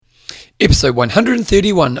Episode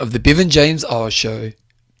 131 of the Bevan James Eyles Show,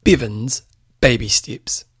 Bevan's Baby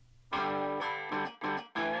Steps.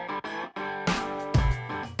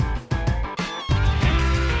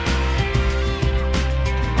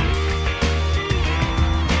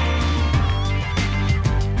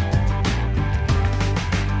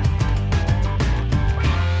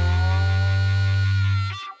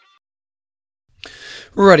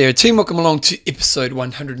 Radio team, welcome along to episode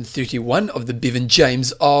 131 of the Bevan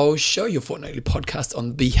James Eyles Show, your fortnightly podcast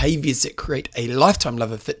on behaviours that create a lifetime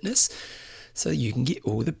love of fitness so you can get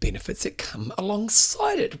all the benefits that come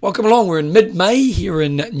alongside it. Welcome along. We're in mid-May here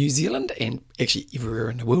in New Zealand, and actually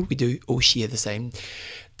everywhere in the world we do all share the same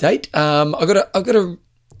date. I've got a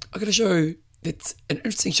show. It's an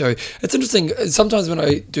interesting show. It's interesting. Sometimes when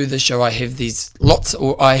I do this show, I have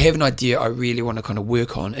I have an idea I really want to kind of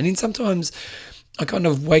work on, and then sometimes I kind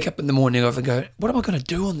of wake up in the morning and go, what am I going to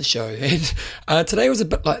do on the show? And today was a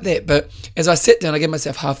bit like that. But as I sat down, I gave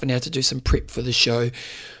myself half an hour to do some prep for the show.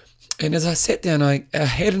 And as I sat down, I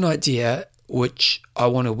had an idea which I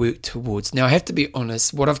want to work towards. Now, I have to be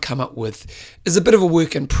honest, what I've come up with is a bit of a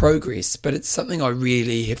work in progress, but it's something I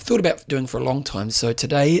really have thought about doing for a long time. So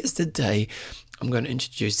today is the day I'm going to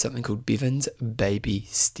introduce something called Bevan's Baby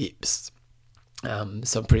Steps.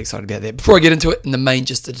 So I'm pretty excited about that. Before I get into it, in the main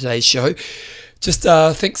gist of today's show, just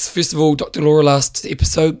thanks, first of all, Dr. Laura last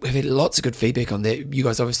episode. We've had lots of good feedback on that. You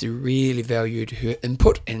guys obviously really valued her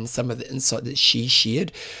input and some of the insight that she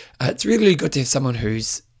shared. It's really good to have someone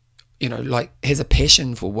who's, has a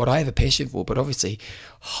passion for what I have a passion for, but obviously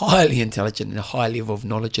highly intelligent and a high level of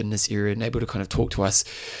knowledge in this area and able to kind of talk to us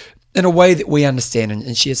in a way that we understand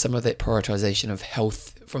and share some of that prioritization of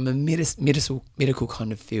health from a medical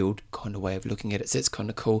kind of field, kind of way of looking at it. So it's kind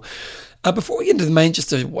of cool. Before we get into the main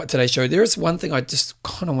gist of what today's show, there is one thing I just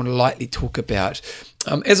kind of want to lightly talk about.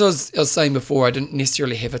 As I was saying before, I didn't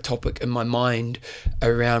necessarily have a topic in my mind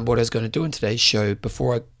around what I was going to do in today's show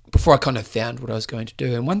before I kind of found what I was going to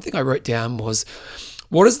do. And one thing I wrote down was,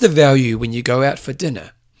 what is the value when you go out for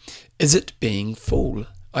dinner? Is it being full?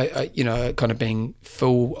 Kind of being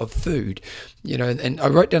full of food, and I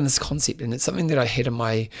wrote down this concept, and it's something that I had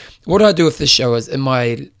what I do with this show is in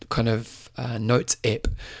my kind of notes app.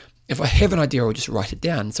 If I have an idea, I'll just write it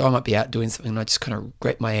down. So I might be out doing something and I just kind of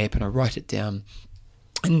grab my app and I write it down.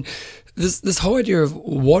 And this whole idea of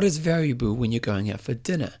what is valuable when you're going out for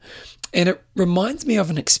dinner. And it reminds me of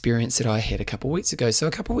an experience that I had a couple of weeks ago. So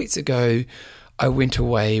a couple of weeks ago, I went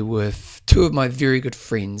away with two of my very good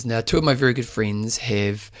friends. Now, two of my very good friends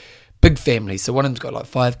have big families. So one of them's got like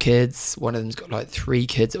 5 kids. One of them's got like 3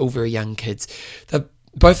 kids, all very young kids.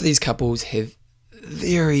 Both of these couples have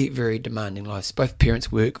very, very demanding lives. Both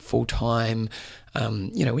parents work full time.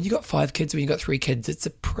 When you got 5 kids, when you got 3 kids, it's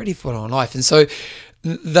a pretty full-on life. And so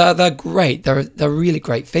they're great. They're really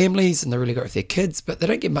great families and they're really great with their kids, but they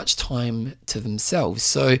don't get much time to themselves.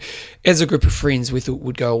 So as a group of friends, we thought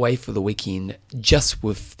we'd go away for the weekend just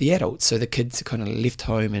with the adults. So the kids are kind of left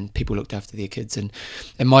home and people looked after their kids. And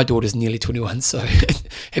my daughter's nearly 21, so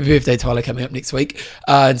happy birthday, Tyler, coming up next week.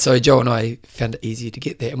 And so Joe and I found it easier to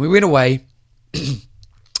get there. And we went away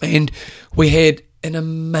and we had an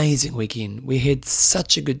amazing weekend. We had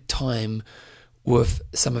such a good time with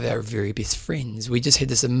some of our very best friends. We just had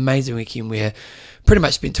this amazing weekend where pretty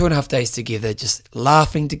much spent 2.5 days together, just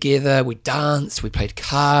laughing together. We danced, we played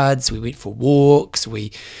cards, we went for walks,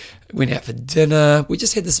 we went out for dinner. We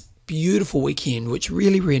just had this beautiful weekend which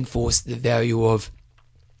really reinforced the value of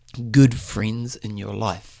good friends in your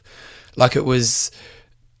life. Like it was,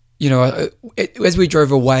 as we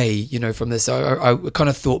drove away, from this, I kind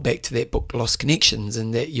of thought back to that book, Lost Connections,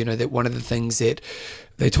 and that, that one of the things that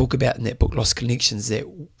they talk about in that book, Lost Connections, that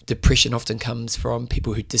depression often comes from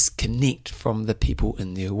people who disconnect from the people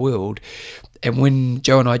in their world. And when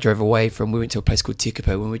Joe and I drove away we went to a place called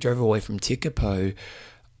Tekapo. When we drove away from Tekapo,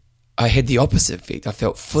 I had the opposite effect. I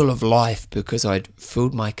felt full of life because I'd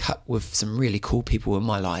filled my cup with some really cool people in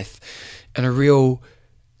my life in a real,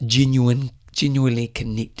 genuinely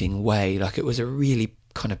connecting way. Like it was a really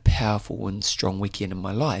kind of powerful and strong weekend in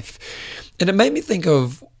my life. And it made me think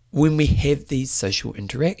of when we have these social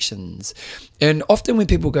interactions. And often when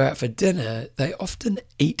people go out for dinner, they often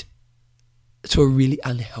eat to a really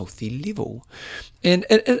unhealthy level. And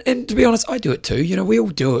to be honest, I do it too. We all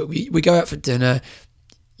do it. We go out for dinner.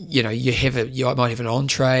 You might have an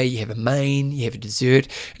entree, you have a main, you have a dessert,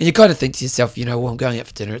 and you kind of think to yourself, well, I'm going out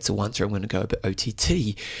for dinner, it's a once, or I'm going to go a bit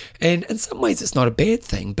OTT. And in some ways, it's not a bad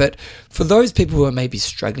thing, but for those people who are maybe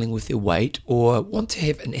struggling with their weight or want to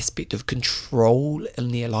have an aspect of control in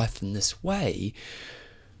their life in this way,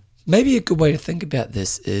 maybe a good way to think about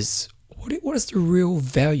this is, what is the real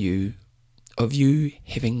value of you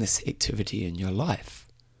having this activity in your life.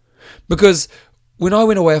 Because when I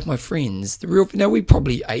went away with my friends, we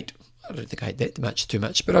probably ate, I don't think I ate that too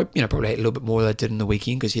much, but I probably ate a little bit more than I did in the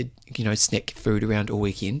weekend because you had, snack food around all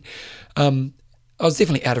weekend. I was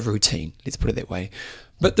definitely out of routine, let's put it that way.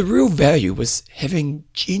 But the real value was having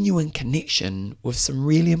genuine connection with some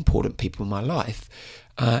really important people in my life.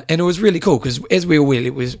 And it was really cool because, as we're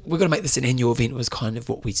aware, we're going to make this an annual event. It was kind of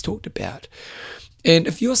what we talked about. And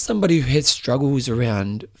if you're somebody who has struggles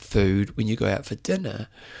around food when you go out for dinner,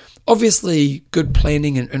 obviously good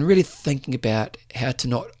planning and really thinking about how to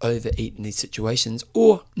not overeat in these situations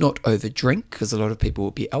or not overdrink, because a lot of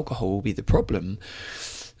people alcohol will be the problem,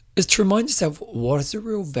 is to remind yourself, what is the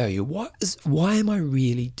real value? Why am I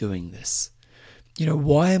really doing this?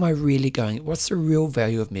 Why am I really going? What's the real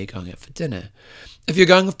value of me going out for dinner? If you're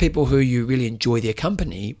going with people who you really enjoy their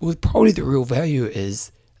company, well, probably the real value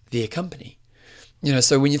is their company.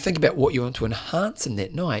 So when you think about what you want to enhance in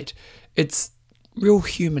that night, it's real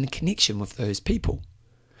human connection with those people.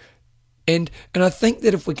 And I think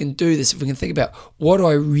that if we can do this, if we can think about what do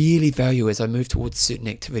I really value as I move towards certain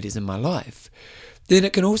activities in my life, then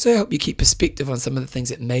it can also help you keep perspective on some of the things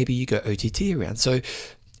that maybe you go OTT around. So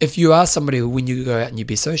if you are somebody who, when you go out and you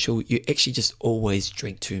be social, you actually just always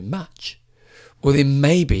drink too much, well, then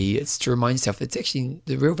maybe it's to remind yourself that it's actually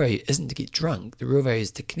the real value isn't to get drunk. The real value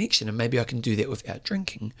is the connection, and maybe I can do that without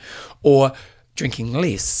drinking or drinking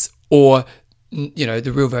less, or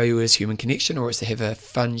the real value is human connection, or it's to have a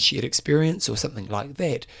fun shared experience or something like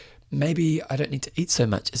that. Maybe I don't need to eat so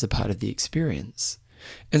much as a part of the experience.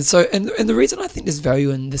 And so, and the reason I think there's value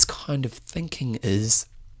in this kind of thinking is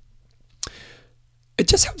it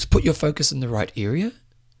just helps put your focus in the right area.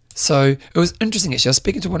 So it was interesting, actually. I was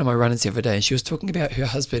speaking to one of my runners the other day, and she was talking about her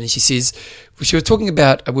husband, and we were talking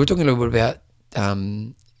a little bit about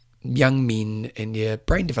young men and their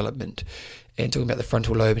brain development, and talking about the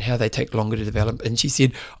frontal lobe and how they take longer to develop. And she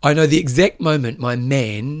said, I know the exact moment my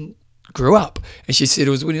man grew up. And she said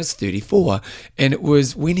it was when he was 34, and it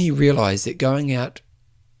was when he realized that going out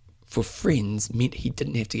for friends meant he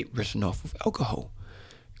didn't have to get written off with alcohol.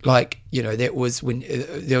 That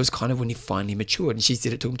was kind of when he finally matured. And she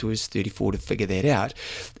said it took him till he was 34 to figure that out.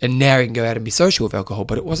 And now he can go out and be social with alcohol,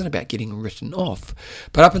 but it wasn't about getting written off.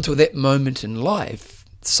 But up until that moment in life,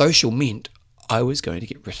 social meant I was going to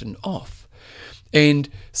get written off. And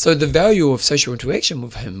so the value of social interaction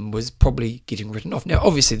with him was probably getting written off. Now,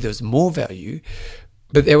 obviously, there was more value,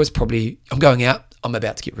 but there was probably, I'm going out, I'm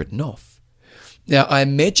about to get written off. Now, I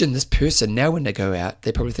imagine this person, now when they go out,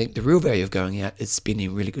 they probably think the real value of going out is spending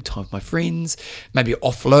a really good time with my friends, maybe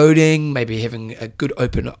offloading, maybe having a good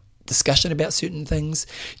open discussion about certain things.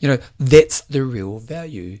 That's the real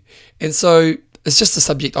value. And so it's just a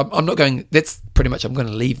subject. I'm not going, that's pretty much, I'm going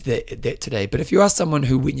to leave that today. But if you are someone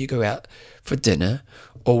who, when you go out for dinner,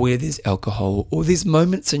 or where there's alcohol, or there's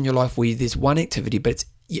moments in your life where there's one activity, but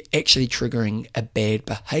you're actually triggering a bad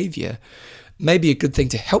behavior, maybe a good thing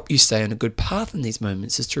to help you stay on a good path in these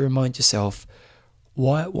moments is to remind yourself,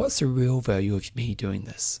 what's the real value of me doing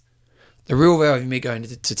this? The real value of me going to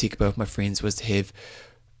Tekapa with my friends was to have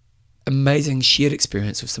amazing shared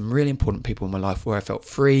experience with some really important people in my life where I felt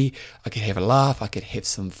free, I could have a laugh, I could have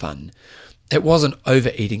some fun. It wasn't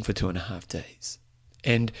overeating for 2.5 days.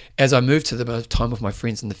 And as I move to the time with my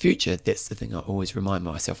friends in the future, that's the thing I always remind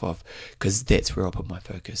myself of, because that's where I'll put my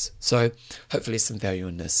focus. So hopefully some value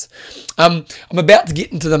in this. I'm about to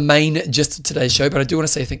get into the main gist of today's show, but I do want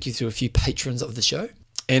to say thank you to a few patrons of the show.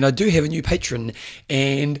 And I do have a new patron,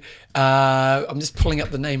 and I'm just pulling up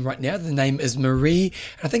the name right now. The name is Marie,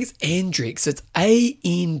 and I think it's Andrix. It's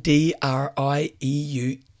Andrieux.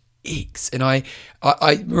 And I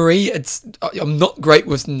Marie, I'm not great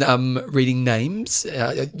with reading names.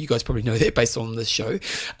 You guys probably know that based on this show.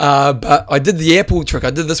 But I did the Apple trick.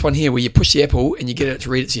 I did this one here where you push the Apple and you get it to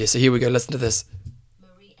read it to you. So here we go. Listen to this.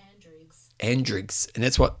 Andrix, and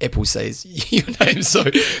that's what Apple says your name. So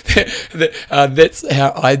that's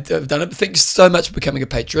how I've done it. Thanks so much for becoming a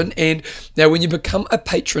patron. And now, when you become a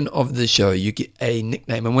patron of the show, you get a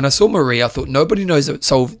nickname. And when I saw Maria, I thought nobody knows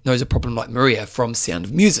a problem like Maria from Sound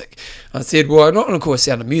of Music. I said, well, I'm not going to call it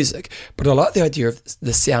Sound of Music, but I like the idea of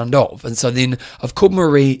the sound of. And so then I've called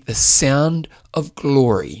Marie the Sound of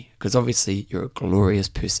Glory, because obviously you're a glorious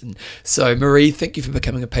person. So Marie, thank you for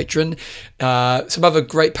becoming a patron. Some other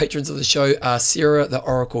great patrons of the show are Sarah the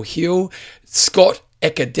Oracle Hill, Scott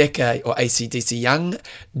Akadeka or ACDC Young,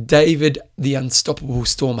 David the Unstoppable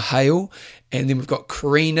Storm Hale, and then we've got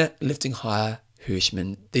Karina Lifting Higher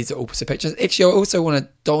Hirschman. These are also patrons. Actually, I also want to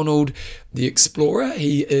Donald the Explorer.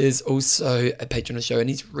 He is also a patron of the show, and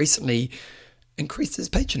he's recently increased his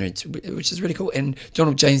patronage, which is really cool. And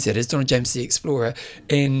Donald James, that is, Donald James the Explorer,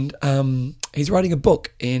 and he's writing a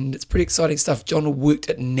book, and it's pretty exciting stuff. Donald worked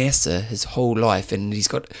at NASA his whole life, and he's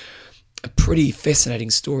got a pretty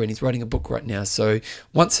fascinating story, and he's writing a book right now. So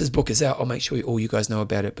once his book is out, I'll make sure all you guys know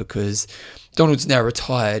about it, because Donald's now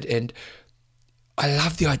retired, and I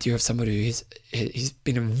love the idea of somebody he's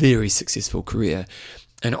been a very successful career,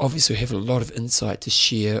 and obviously have a lot of insight to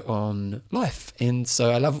share on life. And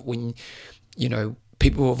so I love it when,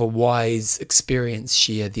 people of a wise experience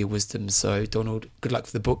share their wisdom. So Donald, good luck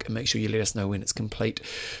for the book, and make sure you let us know when it's complete.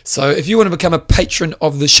 So if you want to become a patron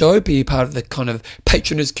of the show, be a part of the kind of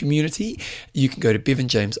patronage community, you can go to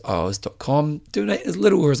bevanjameseyles.com, donate as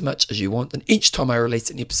little or as much as you want, and each time I release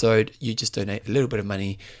an episode, you just donate a little bit of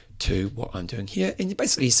money to what I'm doing here, and you're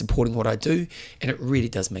basically supporting what I do, and it really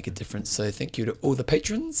does make a difference. So thank you to all the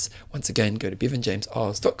patrons. Once again, go to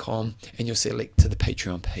bevanjameseyles.com and you'll see a link to the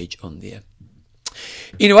Patreon page on there.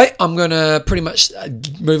 Anyway, I'm going to pretty much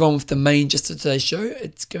move on with the main gist of today's show.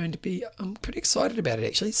 It's going to be, I'm pretty excited about it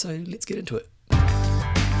actually, so let's get into it.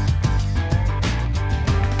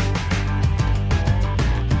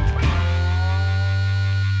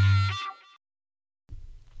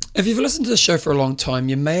 If you've listened to the show for a long time,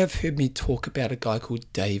 you may have heard me talk about a guy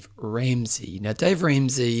called Dave Ramsey. Now, Dave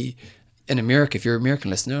Ramsey in America, if you're an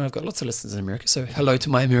American listener, I've got lots of listeners in America, so hello to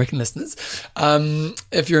my American listeners.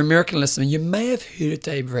 If you're an American listener, you may have heard of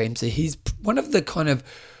Dave Ramsey. He's one of the kind of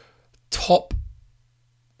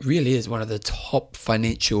really is one of the top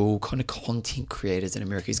financial kind of content creators in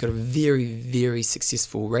America. He's got a very, very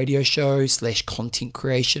successful radio show / content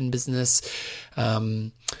creation business.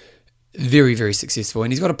 Very, very successful.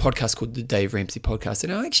 And he's got a podcast called the Dave Ramsey Podcast,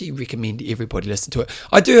 and I actually recommend everybody listen to it.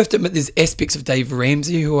 I do have to admit there's aspects of Dave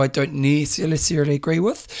Ramsey who I don't necessarily agree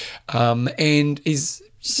with, and he's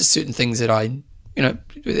just certain things that I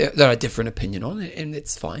differ in opinion on, and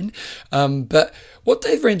that's fine. But what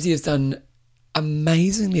Dave Ramsey has done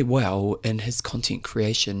amazingly well in his content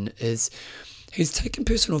creation is he's taken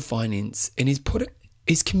personal finance and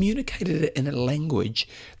he's communicated it in a language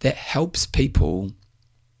that helps people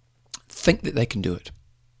think that they can do it.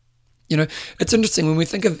 It's interesting when we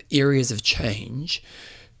think of areas of change.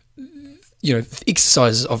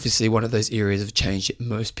 Exercise is obviously one of those areas of change that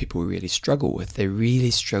most people really struggle with. They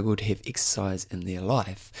really struggle to have exercise in their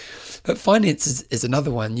life. But finance is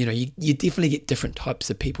another one. You definitely get different types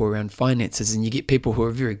of people around finances, and you get people who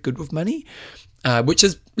are very good with money, which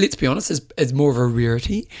is, let's be honest, is more of a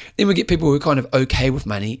rarity. Then we get people who are kind of okay with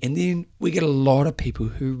money, and then we get a lot of people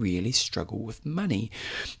who really struggle with money.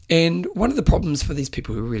 And one of the problems for these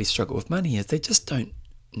people who really struggle with money is they just don't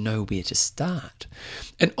know where to start.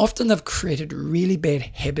 And often they've created really bad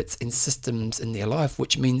habits and systems in their life,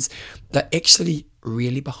 which means they're actually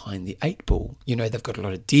really behind the eight ball. They've got a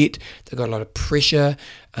lot of debt, they've got a lot of pressure.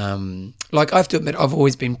 Like I have to admit, I've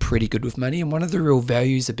always been pretty good with money, and one of the real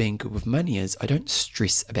values of being good with money is I don't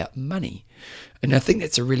stress about money. And I think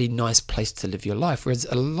that's a really nice place to live your life, whereas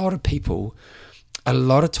a lot of people, a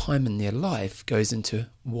lot of time in their life goes into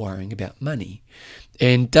worrying about money.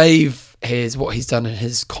 And Dave what he's done in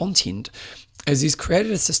his content is he's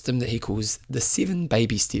created a system that he calls the 7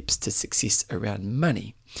 baby steps to success around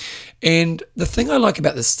money. And the thing I like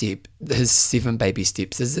about his 7 baby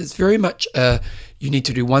steps is it's very much you need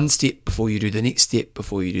to do one step before you do the next step,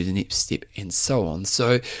 before you do the next step, and so on.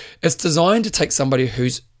 So it's designed to take somebody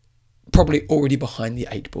who's probably already behind the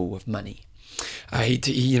eight ball with money. That's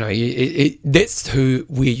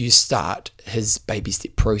where you start his baby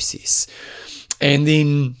step process. And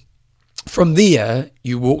then from there,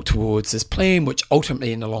 you walk towards this plan, which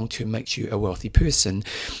ultimately in the long term makes you a wealthy person.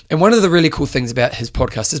 And one of the really cool things about his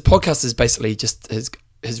podcast is basically just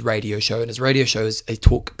his radio show. And his radio show is a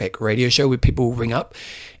talk-back radio show where people ring up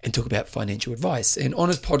and talk about financial advice. And on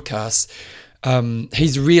his podcast,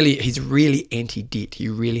 he's really anti-debt. He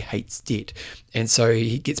really hates debt. And so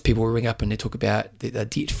he gets people to ring up and they talk about they're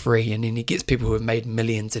debt-free, and then he gets people who have made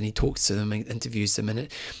millions and he talks to them and interviews them, and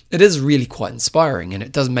it is really quite inspiring, and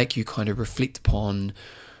it does make you kind of reflect upon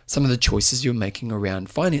some of the choices you're making around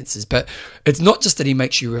finances. But it's not just that he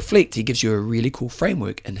makes you reflect, he gives you a really cool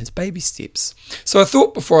framework in his baby steps. So I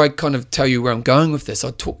thought before I kind of tell you where I'm going with this,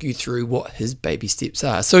 I'd talk you through what his baby steps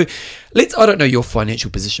are. So I don't know your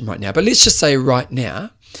financial position right now, but let's just say right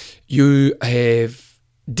now you have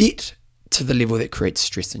debt to the level that creates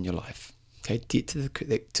stress in your life. Okay, debt to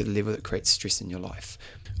the level that creates stress in your life.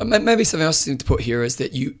 Maybe something else to put here is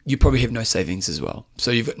that you probably have no savings as well. So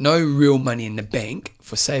you've got no real money in the bank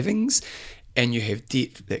for savings, and you have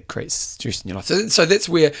debt that creates stress in your life. So that's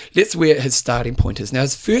where his starting point is. Now,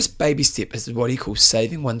 his first baby step is what he calls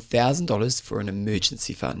saving $1,000 for an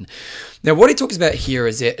emergency fund. Now, what he talks about here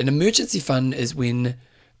is that an emergency fund is when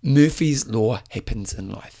Murphy's Law happens in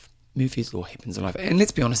life. Murphy's Law happens in life. And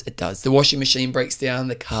let's be honest, it does. The washing machine breaks down,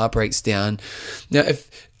 the car breaks down. Now,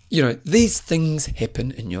 if these things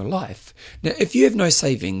happen in your life. Now, if you have no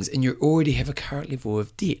savings and you already have a current level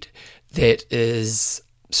of debt that is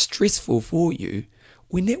stressful for you,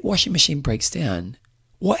 when that washing machine breaks down,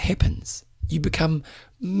 what happens? You become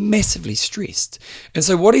massively stressed. And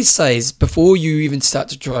so what he says before you even start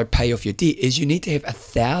to try to pay off your debt is you need to have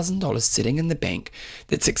 $1,000 sitting in the bank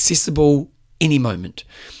that's accessible any moment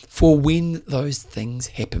for when those things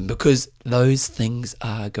happen, because those things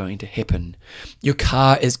are going to happen. Your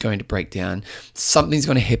car is going to break down. Something's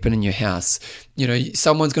going to happen in your house.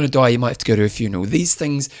 Someone's going to die. You might have to go to a funeral. These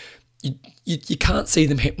things, you can't see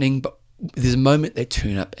them happening, but there's a moment they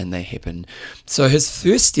turn up and they happen. So his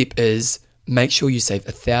first step is make sure you save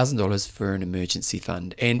 $1,000 for an emergency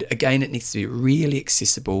fund. And again, it needs to be really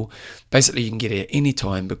accessible. Basically, you can get it at any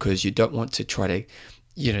time because you don't want to try to,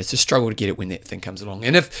 it's a struggle to get it when that thing comes along.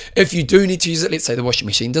 And if you do need to use it, let's say the washing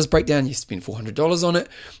machine does break down, you spend $400 on it,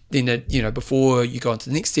 then, before you go on to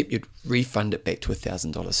the next step, you'd refund it back to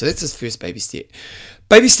 $1,000. So that's his first baby step.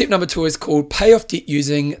 Baby step number 2 is called pay off debt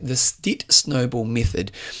using the debt snowball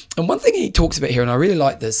method. And one thing he talks about here, and I really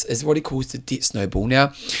like this, is what he calls the debt snowball.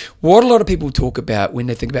 Now, what a lot of people talk about when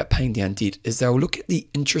they think about paying down debt is they'll look at the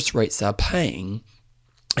interest rates they're paying,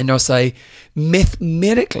 and they'll say,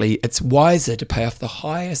 mathematically, it's wiser to pay off the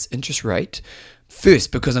highest interest rate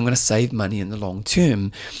first because I'm going to save money in the long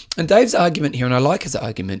term. And Dave's argument here, and I like his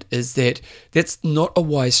argument, is that that's not a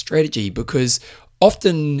wise strategy because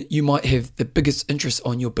often you might have the biggest interest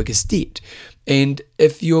on your biggest debt. And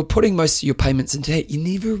if you're putting most of your payments into that, you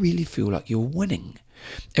never really feel like you're winning.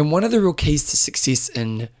 And one of the real keys to success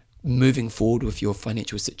in moving forward with your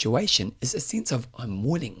financial situation is a sense of I'm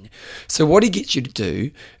winning. So what he gets you to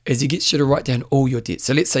do is he gets you to write down all your debts.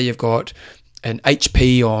 So let's say you've got an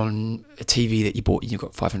HP on a TV that you bought and you've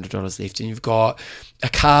got $500 left, and you've got a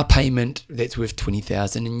car payment that's worth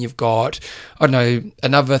 $20,000, and you've got,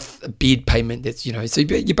 another bed payment that's, so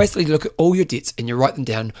you basically look at all your debts and you write them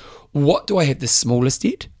down. What do I have the smallest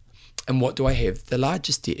debt? And what do I have the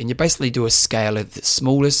largest debt? And you basically do a scale of the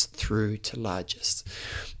smallest through to largest.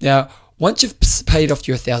 Now, once you've paid off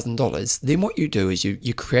your $1,000, then what you do is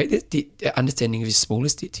you create that understanding of your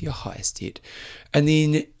smallest debt to your highest debt. And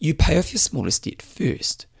then you pay off your smallest debt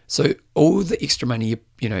first. So all the extra money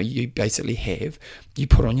you basically have, you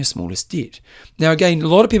put on your smallest debt. Now again, a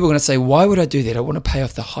lot of people are going to say, why would I do that? I want to pay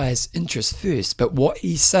off the highest interest first. But what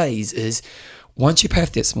he says is, once you pay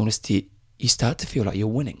off that smallest debt, you start to feel like you're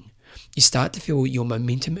winning. You start to feel your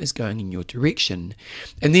momentum is going in your direction.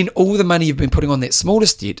 And then all the money you've been putting on that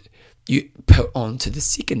smallest debt, you put onto the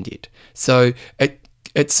second debt. So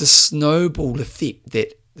it's a snowball effect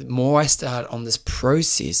that the more I start on this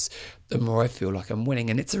process, the more I feel like I'm winning.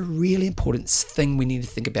 And it's a really important thing we need to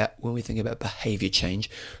think about when we think about behavior change.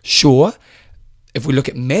 Sure, if we look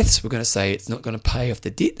at maths, we're going to say it's not going to pay off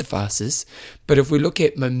the debt the fastest. But if we look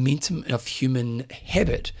at momentum of human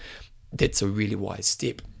habit, that's a really wise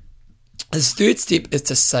step. His third step is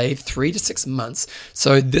to save 3 to 6 months.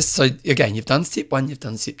 So again, you've done step 1, you've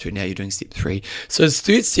done step 2, now you're doing step 3. So his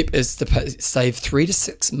third step is to save 3 to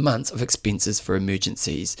 6 months of expenses for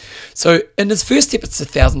emergencies. So in his first step, it's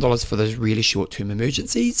 $1,000 for those really short-term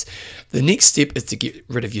emergencies. The next step is to get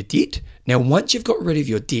rid of your debt. Now, once you've got rid of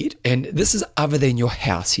your debt, and this is other than your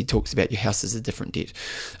house, he talks about your house as a different debt.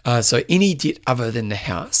 So any debt other than the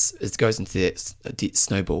house goes into that debt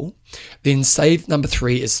snowball. Then save number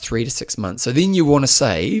 3 is 3 to 6 months. So then you want to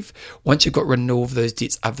save, once you've got rid of all of those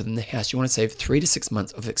debts other than the house, you want to save 3 to 6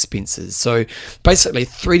 months of expenses. So basically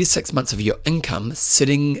 3 to 6 months of your income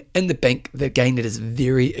sitting in the bank, again, that is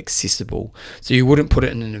very accessible. So you wouldn't put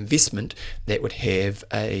it in an investment that would have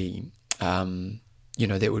a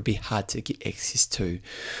that would be hard to get access to.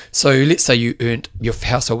 So let's say you earned, your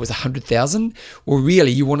household was $100,000. Well, really,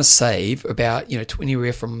 you want to save about,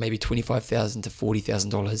 anywhere from maybe $25,000 to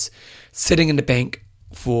 $40,000 sitting in the bank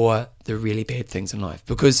for the really bad things in life.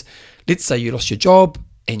 Because let's say you lost your job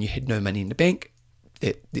and you had no money in the bank,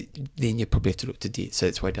 then you probably have to look to debt. So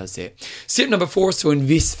that's why he does that. Step number 4 is to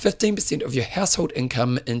invest 15% of your household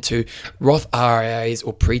income into Roth IRAs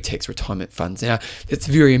or pre-tax retirement funds. Now, that's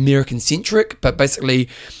very American-centric, but basically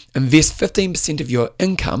invest 15% of your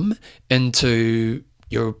income into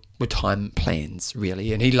your retirement plans,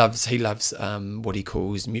 really. And he loves what he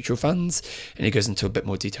calls mutual funds, and he goes into a bit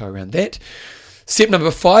more detail around that. Step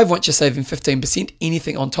number 5, once you're saving 15%,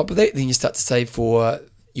 anything on top of that, then you start to save for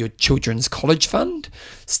your children's college fund.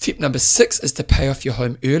 Step number 6 is to pay off your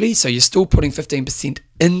home early. So you're still putting 15%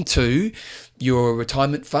 into your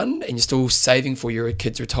retirement fund and you're still saving for your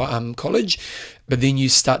kids' college, but then you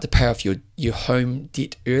start to pay off your home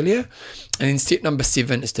debt earlier. And then step number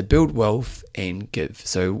 7 is to build wealth and give.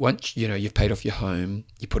 So once you've paid off your home,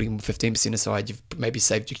 you're putting 15% aside, you've maybe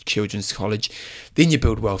saved your children's college, then you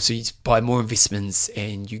build wealth. So you buy more investments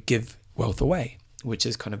and you give wealth away, which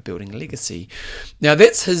is kind of building a legacy. Now,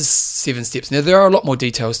 that's his 7 steps. Now, there are a lot more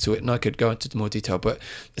details to it, and I could go into more detail, but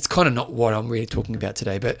it's kind of not what I'm really talking about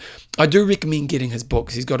today. But I do recommend getting his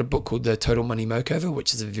book. He's got a book called The Total Money Makeover,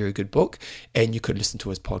 which is a very good book, and you could listen to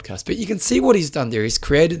his podcast. But you can see what he's done there. He's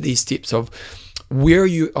created these steps of where are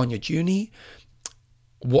you on your journey,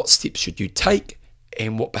 what steps should you take,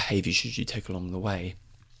 and what behaviors should you take along the way.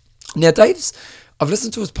 Now, I've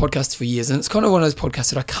listened to his podcast for years, and it's kind of one of those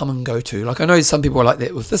podcasts that I come and go to. Like, I know some people are like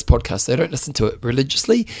that with this podcast. They don't listen to it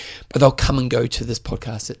religiously, but they'll come and go to this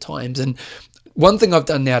podcast at times. And one thing I've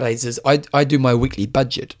done nowadays is I do my weekly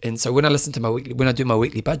budget. And so when I do my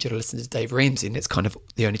weekly budget, I listen to Dave Ramsey, and it's kind of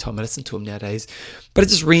the only time I listen to him nowadays. But it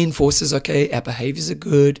just reinforces, okay, our behaviors are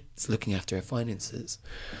good. It's looking after our finances.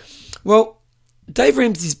 Well, Dave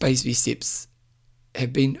Ramsey's baby steps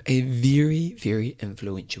have been a very, very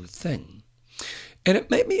influential thing. And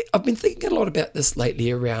it made me, I've been thinking a lot about this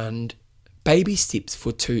lately around baby steps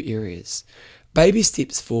for 2 areas. Baby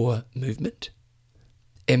steps for movement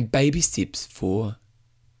and baby steps for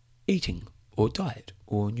eating or diet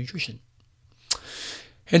or nutrition.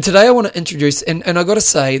 And today I want to introduce, and I got to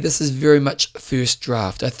say, this is very much first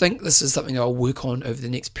draft. I think this is something I'll work on over the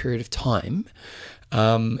next period of time.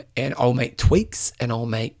 And I'll make tweaks and I'll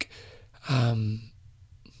make,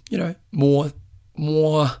 more.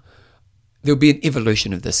 There'll be an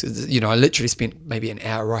evolution of this. I literally spent maybe an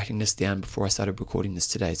hour writing this down before I started recording this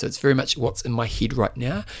today. So it's very much what's in my head right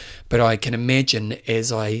now. But I can imagine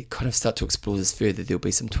as I kind of start to explore this further, there'll be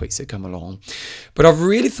some tweaks that come along. But I've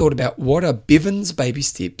really thought about what are Bevan's baby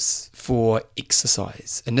steps for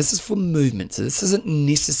exercise. And this is for movement. So this isn't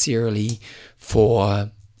necessarily for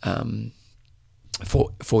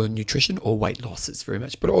nutrition or weight loss. It's very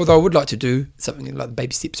much. But although I would like to do something like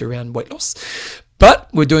baby steps around weight loss. But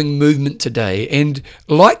we're doing movement today, and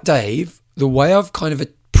like Dave, the way I've kind of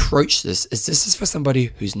approached this is for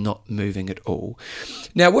somebody who's not moving at all.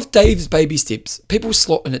 Now, with Dave's baby steps, people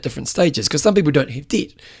slot in at different stages because some people don't have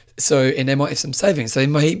debt, and they might have some savings. So they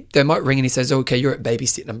might ring and he says, okay, you're at baby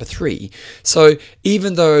step number 3. So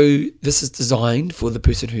even though this is designed for the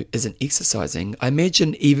person who isn't exercising, I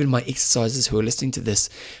imagine even my exercisers who are listening to this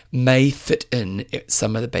may fit in at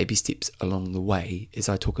some of the baby steps along the way as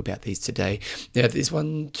I talk about these today. Now, there's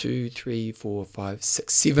 1, 2, 3, 4, 5,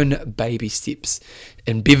 6, 7 baby steps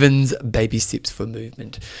in Bevan's baby steps for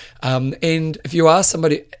movement. And if you ask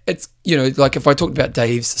somebody, it's, like if I talked about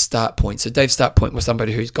Dave's start point. So Dave's start point was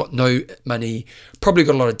somebody who's got no money, probably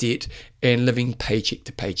got a lot of debt, and living paycheck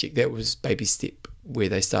to paycheck. That was baby step where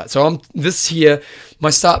they start. So my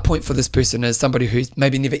start point for this person is somebody who's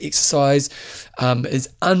maybe never exercised, is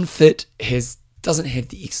unfit, doesn't have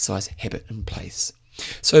the exercise habit in place.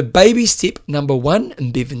 So baby step number 1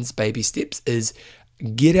 in Bevan's baby steps is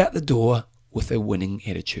get out the door with a winning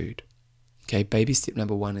attitude. Okay, baby step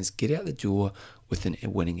number 1 is get out the door with a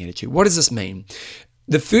winning attitude. What does this mean?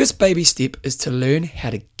 The first baby step is to learn how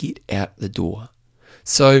to get out the door.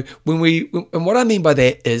 So and what I mean by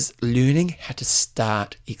that is learning how to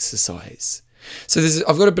start exercise. So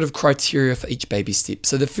I've got a bit of criteria for each baby step.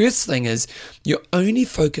 So the first thing is your only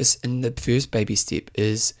focus in the first baby step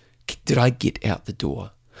is, did I get out the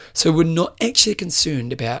door? So we're not actually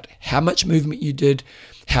concerned about how much movement you did,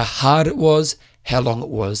 how hard it was, how long it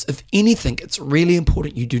was. If anything, it's really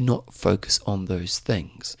important you do not focus on those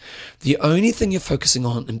things. The only thing you're focusing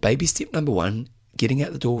on in baby step number 1, getting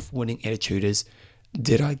out the door with winning attitude, is,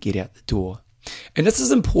 did I get out the door? And this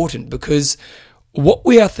is important because what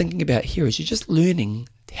we are thinking about here is you're just learning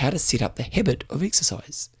how to set up the habit of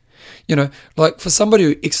exercise. Like for somebody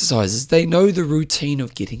who exercises, they know the routine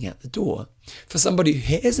of getting out the door. For somebody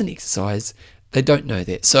who hasn't exercised, they don't know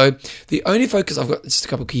that. So the only focus, I've got just a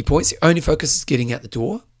couple of key points. The only focus is getting out the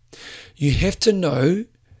door. You have to know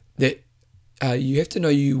that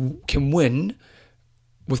you can win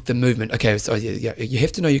with the movement. Okay, so you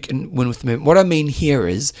have to know you can win with the movement. What I mean here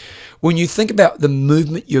is when you think about the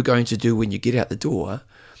movement you're going to do when you get out the door,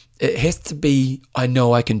 it has to be, I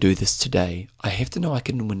know I can do this today. I have to know I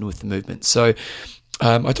can win with the movement. So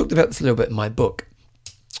I talked about this a little bit in my book.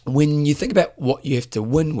 When you think about what you have to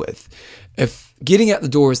win with, if getting out the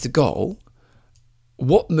door is the goal,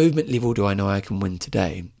 what movement level do I know I can win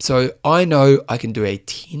today? So I know I can do a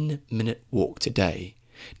 10-minute walk today.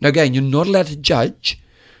 Now again, you're not allowed to judge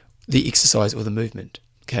the exercise or the movement,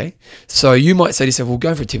 okay? So you might say to yourself, well,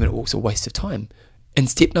 going for a 10-minute walk is a waste of time. And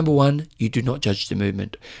step number 1, you do not judge the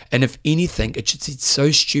movement. And if anything, it should be so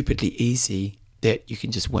stupidly easy that you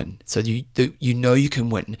can just win. So you know you can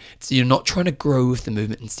win. So you're not trying to grow with the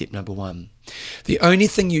movement in step number 1. The only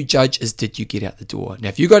thing you judge is, did you get out the door? Now,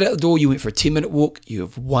 if you got out the door, you went for a 10-minute walk, you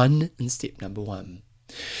have won in step number 1.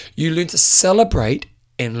 You learn to celebrate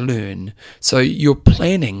and learn. So you're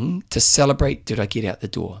planning to celebrate, did I get out the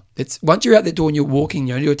door? Once you're out the door and you're walking,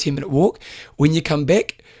 you only do a 10-minute walk, when you come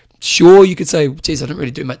back, sure, you could say, geez, I didn't really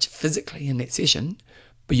do much physically in that session,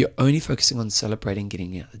 but you're only focusing on celebrating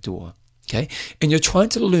getting out the door. Okay, and you're trying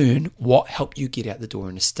to learn what helped you get out the door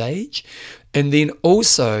in a stage, and then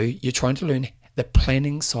also you're trying to learn the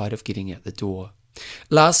planning side of getting out the door.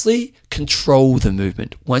 Lastly, control the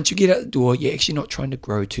movement. Once you get out the door, you're actually not trying to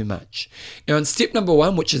grow too much. Now, in step number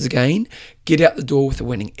 1, which is again, get out the door with a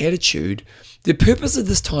winning attitude, the purpose of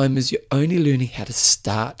this time is you're only learning how to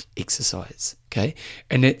start exercise. Okay,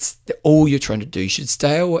 and that's all you're trying to do. You should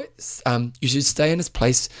stay in this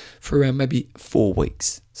place for around maybe 4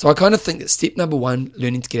 weeks. So I kind of think that step number 1,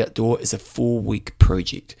 learning to get out the door, is a 4-week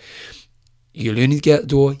project. You're learning to get out the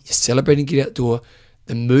door, you're celebrating to get out the door.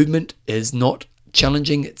 The movement is not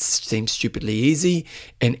challenging, it seems stupidly easy.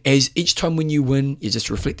 And as each time when you win, you're just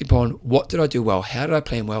reflecting upon, what did I do well? How did I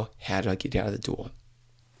plan well? How did I get out of the door?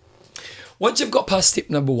 Once you've got past step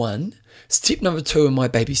number 1, step number 2 in my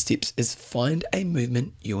baby steps is find a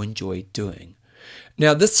movement you enjoy doing.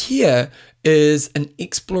 Now, this here is an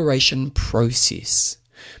exploration process.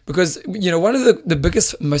 Because, one of the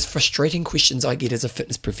biggest, most frustrating questions I get as a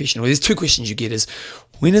fitness professional, there's 2 questions you get, is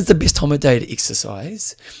when is the best time of day to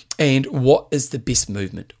exercise, and what is the best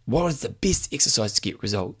movement? What is the best exercise to get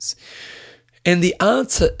results? And the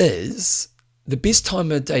answer is, the best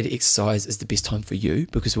time of day to exercise is the best time for you,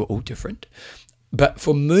 because we're all different. But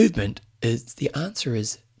for movement, the answer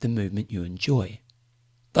is the movement you enjoy.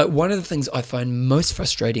 Like, one of the things I find most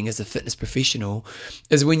frustrating as a fitness professional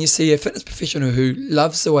is when you see a fitness professional who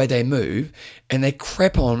loves the way they move and they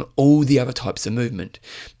crap on all the other types of movement.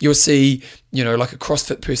 You'll see, like a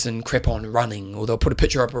CrossFit person crap on running, or they'll put a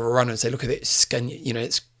picture up of a runner and say, look at that skin,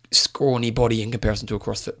 it's scrawny body in comparison to a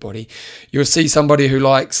CrossFit body. You'll see somebody who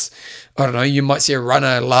likes, I don't know, you might see a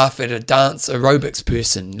runner laugh at a dance aerobics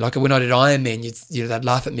person. Like when I did Ironman, they'd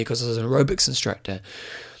laugh at me because I was an aerobics instructor.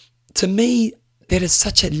 To me, that is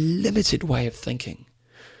such a limited way of thinking.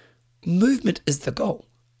 Movement is the goal.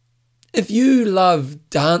 If you love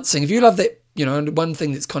dancing, if you love that, one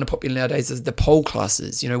thing that's kind of popular nowadays is the pole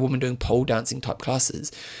classes, women doing pole dancing type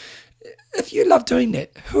classes. If you love doing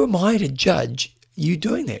that, who am I to judge you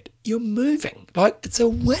doing that? You're moving. Like, it's a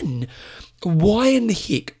win. Why in the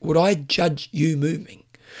heck would I judge you moving?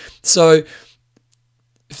 So,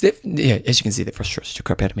 as you can see, that frustrates the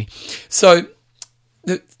crap out of me. So,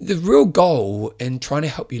 the real goal in trying to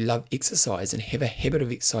help you love exercise and have a habit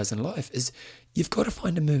of exercise in life is you've got to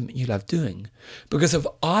find a movement you love doing. Because if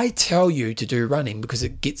I tell you to do running because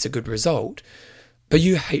it gets a good result, but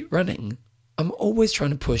you hate running, I'm always trying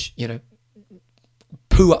to push,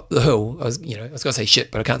 poo up the hill. I was going to say shit,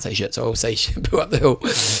 but I can't say shit, so I'll say poo up the hill.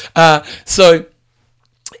 So,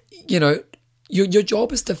 your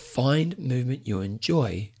job is to find movement you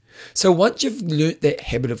enjoy. So once you've learnt that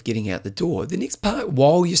habit of getting out the door, the next part,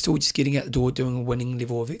 while you're still just getting out the door doing a winning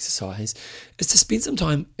level of exercise, is to spend some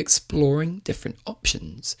time exploring different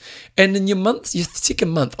options. And in your second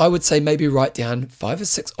month, I would say maybe write down 5 or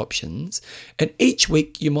 6 options, and each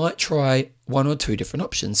week you might try 1 or 2 different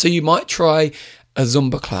options. So you might try a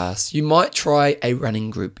Zumba class, you might try a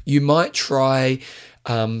running group, you might try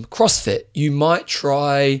CrossFit, you might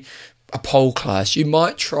try a pole class, you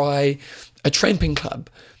might try a tramping club.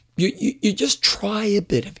 You just try a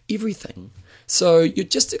bit of everything. So you're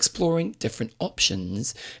just exploring different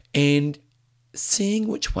options and seeing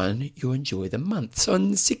which one you enjoy the month. So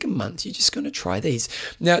in the second month, you're just going to try these.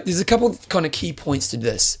 Now, there's a couple of kind of key points to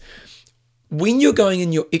this. When you're going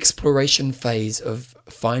in your exploration phase of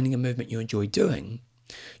finding a movement you enjoy doing,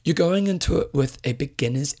 you're going into it with a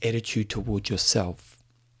beginner's attitude towards yourself.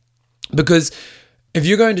 Because if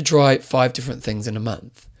you're going to try 5 different things in a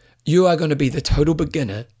month, you are going to be the total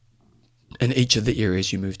beginner in each of the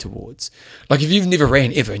areas you move towards. Like if you've never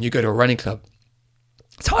ran ever and you go to a running club,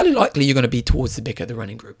 it's highly likely you're going to be towards the back of the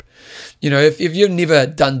running group. If you've never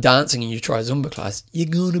done dancing and you try a Zumba class, you're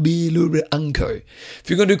going to be a little bit unco. If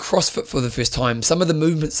you're going to do CrossFit for the first time, some of the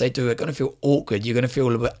movements they do are going to feel awkward. You're going to feel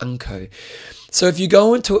a little bit unco. So if you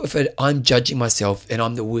go into it with I'm judging myself and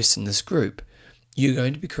I'm the worst in this group, you're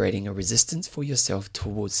going to be creating a resistance for yourself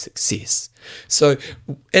towards success. So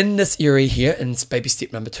in this area here, in baby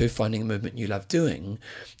step number 2, finding a movement you love doing,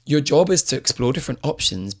 your job is to explore different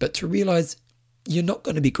options, but to realize you're not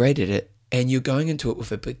going to be great at it, and you're going into it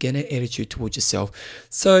with a beginner attitude towards yourself.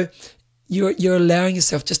 So you're allowing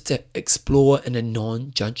yourself just to explore in a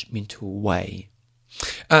non-judgmental way.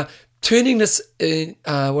 Turning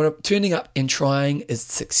up and trying is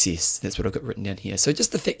success. That's what I've got written down here. So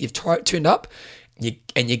just the fact you've turned up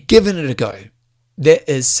and you're giving it a go, that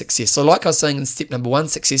is success. So like I was saying in step number 1,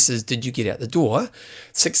 success is, did you get out the door?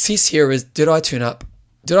 Success here is, did I turn up?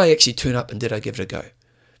 Did I actually turn up, and did I give it a go?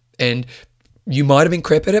 And you might have been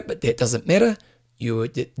crap at it, but that doesn't matter.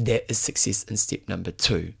 That is success in step number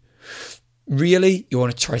 2. Really, you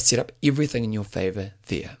want to try to set up everything in your favor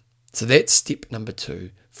there. So that's step number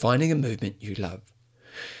 2, finding a movement you love.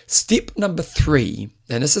 Step number 3,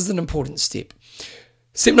 and this is an important step.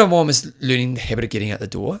 Step number 1 was learning the habit of getting out the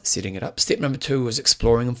door, setting it up. Step number 2 was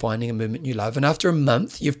exploring and finding a movement you love. And after a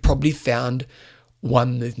month, you've probably found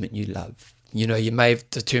one movement you love. You know, you may have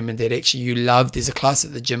determined that actually you love, there's a class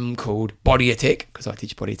at the gym called Body Attack, because I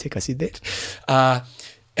teach Body Attack, I said that.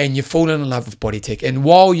 And you've fallen in love with Body Attack. And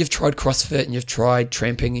while you've tried CrossFit and you've tried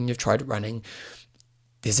tramping and you've tried running,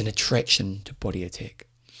 there's an attraction to Body Attack.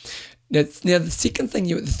 Now the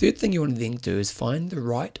third thing you want to then do is find the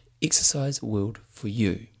right exercise world for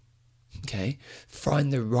you. Okay,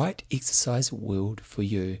 find the right exercise world for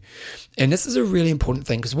you. And this is a really important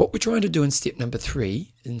thing, because what we're trying to do in step number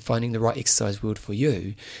 3, in finding the right exercise world for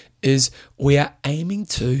you, is we are aiming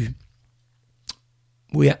to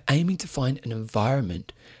find an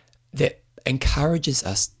environment that encourages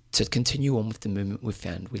us to continue on with the movement we've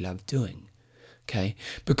found we love doing. Okay,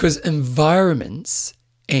 because environments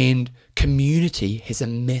and community has a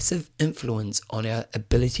massive influence on our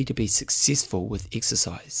ability to be successful with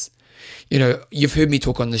exercise. You know, you've heard me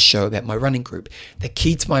talk on this show about my running group. The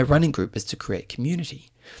key to my running group is to create community.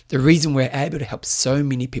 The reason we're able to help so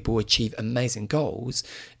many people achieve amazing goals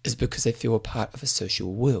is because they feel a part of a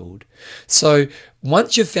social world. So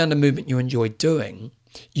once you've found a movement you enjoy doing,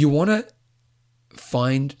 you want to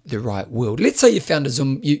find the right world. Let's say you found a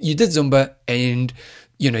Zumba, you did Zumba, and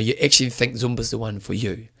you actually think Zumba's the one for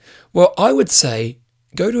you. Well, I would say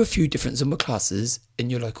go to a few different Zumba classes in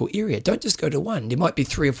your local area. Don't just go to one. There might be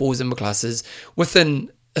 3 or 4 Zumba classes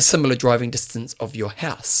within a similar driving distance of your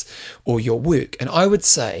house or your work. And I would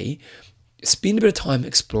say spend a bit of time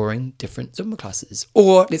exploring different Zumba classes.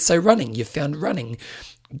 Or let's say running. You've found running.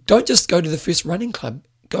 Don't just go to the first running club.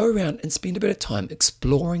 Go around and spend a bit of time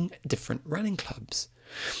exploring different running clubs.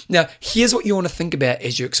 Now, here's what you want to think about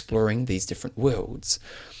as you're exploring these different worlds.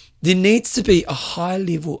 There needs to be a high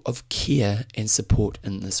level of care and support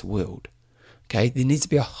in this world. Okay, there needs to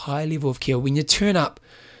be a high level of care. When you turn up,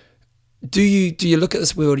 do you look at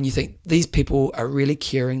this world and you think these people are really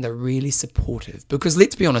caring, they're really supportive? Because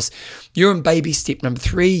let's be honest, you're in baby step number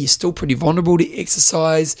 3, you're still pretty vulnerable to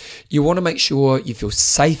exercise. You want to make sure you feel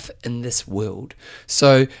safe in this world.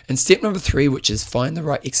 So in step number 3, which is find the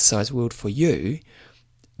right exercise world for you,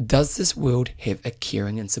 does this world have a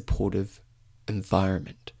caring and supportive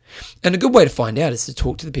environment? And a good way to find out is to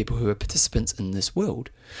talk to the people who are participants in this world.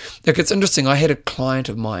 Look, it's interesting. I had a client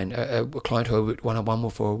of mine, a client who I worked one-on-one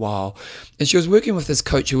with for a while, and she was working with this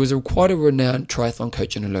coach who was quite a renowned triathlon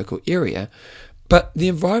coach in a local area, but the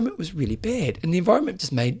environment was really bad, and the environment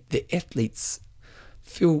just made the athletes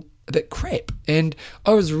feel a bit crap. And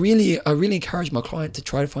I really encouraged my client to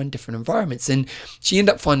try to find different environments, and she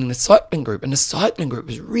ended up finding a cycling group, and the cycling group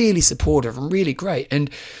was really supportive and really great, and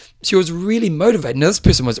she was really motivated. Now, this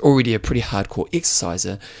person was already a pretty hardcore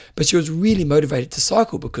exerciser, but she was really motivated to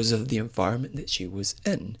cycle because of the environment that she was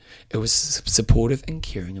in. It was a supportive and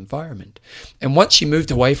caring environment. And once she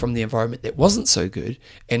moved away from the environment that wasn't so good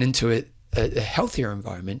and into a healthier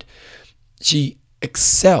environment, she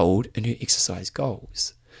excelled in her exercise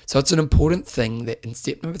goals. So it's an important thing that in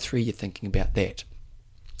step number 3, you're thinking about that.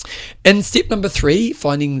 In step number 3,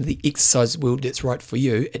 finding the exercise world that's right for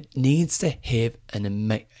you, it needs to have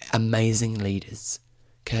amazing leaders.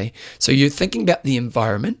 Okay, so you're thinking about the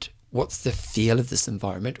environment. What's the feel of this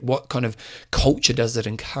environment? What kind of culture does it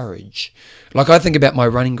encourage? Like I think about my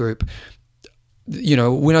running group.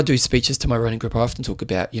 When I do speeches to my running group, I often talk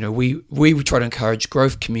about, we try to encourage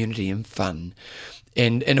growth, community, and fun.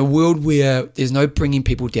 And in a world where there's no bringing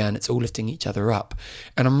people down, it's all lifting each other up.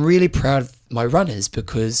 And I'm really proud of my runners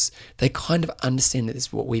because they kind of understand that this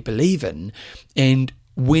is what we believe in. And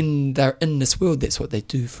when they're in this world, that's what they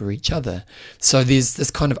do for each other. So there's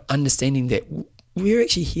this kind of understanding that we're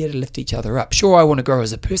actually here to lift each other up. Sure, I want to grow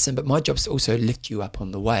as a person, but my job is to also lift you up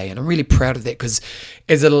on the way. And I'm really proud of that, because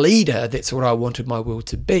as a leader, that's what I wanted my world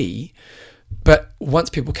to be. But once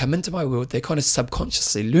people come into my world, they kind of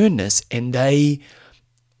subconsciously learn this, and they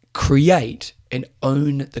create and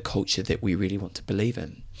own the culture that we really want to believe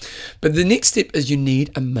in. But the next step is you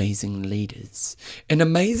need amazing leaders. And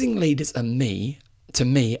amazing leaders to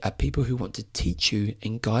me, are people who want to teach you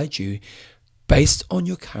and guide you based on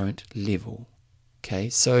your current level. Okay,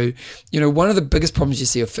 so, one of the biggest problems you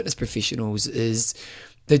see of fitness professionals is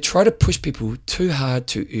they try to push people too hard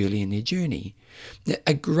too early in their journey. Now,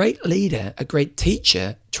 a great leader, a great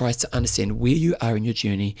teacher tries to understand where you are in your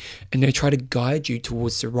journey, and they try to guide you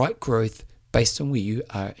towards the right growth based on where you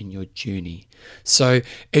are in your journey. So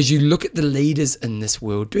as you look at the leaders in this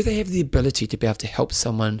world, do they have the ability to be able to help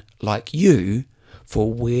someone like you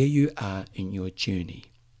for where you are in your journey?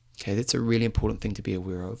 Okay, that's a really important thing to be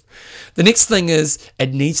aware of. The next thing is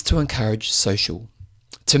it needs to encourage social.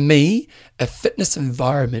 To me, a fitness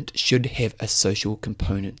environment should have a social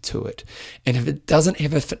component to it. And if it doesn't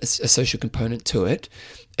have a social component to it,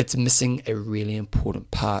 it's missing a really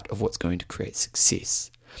important part of what's going to create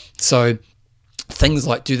success. So things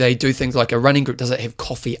like, do they do things like a running group? Does it have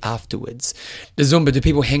coffee afterwards? The Zumba, do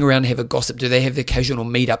people hang around and have a gossip? Do they have the occasional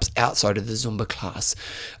meetups outside of the Zumba class?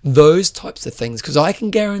 Those types of things, because I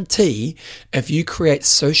can guarantee if you create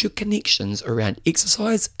social connections around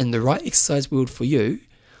exercise in the right exercise world for you,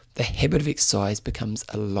 the habit of exercise becomes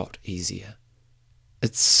a lot easier.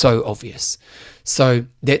 It's so obvious. So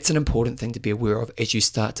that's an important thing to be aware of as you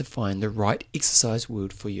start to find the right exercise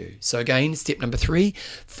world for you. So again, step number 3,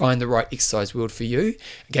 find the right exercise world for you.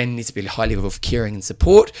 Again, it needs to be a high level of caring and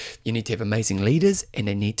support. You need to have amazing leaders, and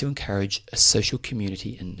they need to encourage a social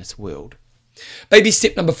community in this world. Baby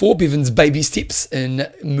step number 4, Bevan's baby steps in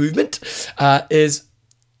movement, is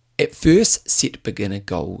at first set beginner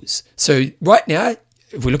goals. So right now,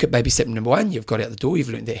 if we look at baby step number 1, you've got out the door, you've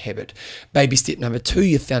learned that habit. Baby step number 2,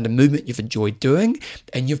 you've found a movement you've enjoyed doing,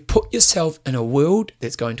 and you've put yourself in a world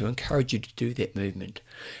that's going to encourage you to do that movement.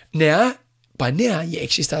 By now, you're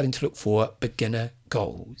actually starting to look for beginner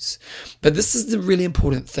goals. But this is the really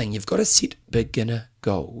important thing. You've got to set beginner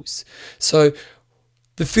goals. So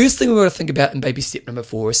the first thing we've got to think about in baby step number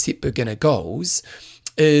 4 is set beginner goals,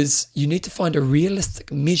 is you need to find a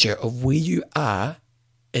realistic measure of where you are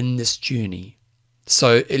in this journey.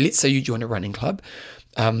 So let's say you join a running club,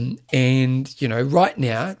 and right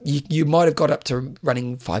now you might have got up to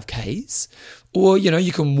running 5Ks, or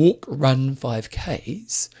you can run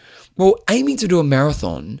 5Ks. Well, aiming to do a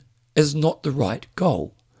marathon is not the right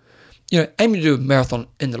goal. Aiming to do a marathon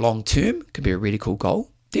in the long term can be a really cool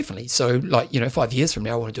goal, definitely. So 5 years from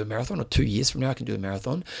now I want to do a marathon, or 2 years from now I can do a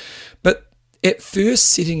marathon. But at first,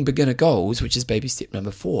 setting beginner goals, which is baby step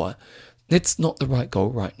number 4, that's not the right goal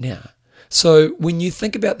right now. So when you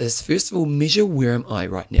think about this, first of all, measure where am I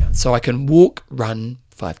right now. So I can run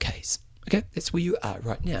 5Ks. Okay, that's where you are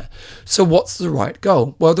right now. So what's the right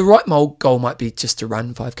goal? Well, the right goal might be just to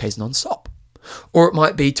run 5Ks non-stop. Or it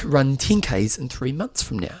might be to run 10Ks in 3 months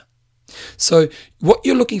from now. So what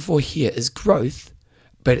you're looking for here is growth,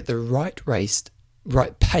 but at the right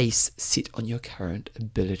pace set on your current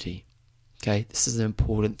ability. Okay, this is an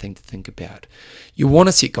important thing to think about. You want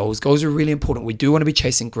to set goals. Goals are really important. We do want to be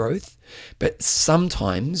chasing growth, but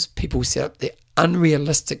sometimes people set up their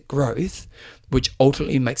unrealistic growth, which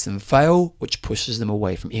ultimately makes them fail, which pushes them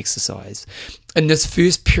away from exercise. In this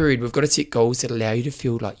first period, we've got to set goals that allow you to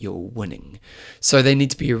feel like you're winning. So they need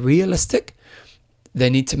to be realistic. They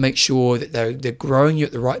need to make sure that they're growing you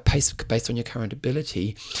at the right pace based on your current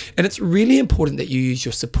ability. And it's really important that you use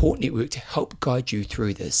your support network to help guide you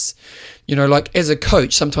through this. As a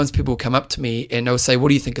coach, sometimes people come up to me and they'll say, what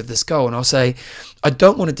do you think of this goal? And I'll say, I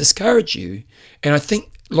don't want to discourage you. And I think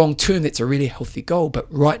long term, that's a really healthy goal. But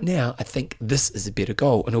right now, I think this is a better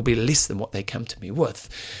goal, and it'll be less than what they come to me with.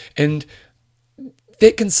 And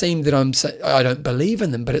that can seem that I don't believe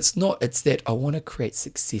in them, but it's not. It's that I want to create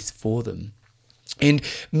success for them. And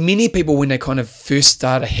many people, when they kind of first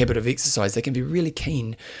start a habit of exercise, they can be really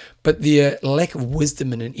keen, but their lack of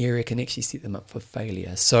wisdom in an area can actually set them up for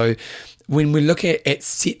failure. So when we look at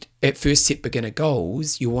first set beginner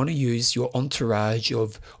goals, you want to use your entourage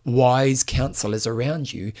of wise counselors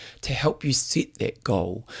around you to help you set that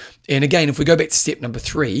goal. And again, if we go back to step number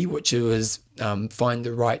 3, which was find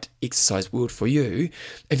the right exercise world for you,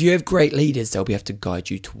 if you have great leaders, they'll be able to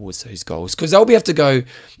guide you towards those goals, because they'll be able to go,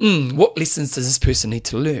 what lessons does this person need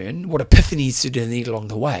to learn? What epiphanies do they need along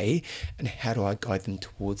the way? And how do I guide them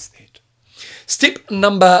towards that? Step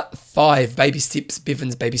number 5,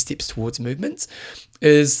 Bevan's baby steps towards movements,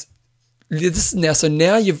 is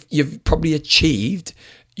now you've probably achieved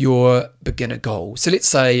your beginner goal. So let's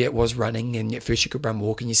say it was running, and at first you could run,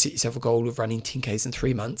 walk, and you set yourself a goal of running 10Ks in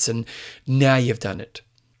 3 months, and now you've done it.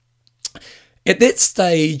 At that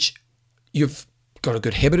stage, you've got a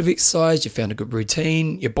good habit of exercise, you've found a good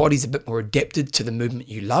routine, your body's a bit more adapted to the movement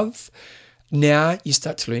you love. Now you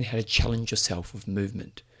start to learn how to challenge yourself with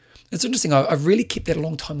movement. It's interesting, I've really kept that a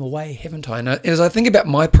long time away, haven't I? And as I think about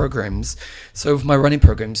my programs, so with my running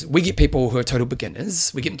programs, we get people who are total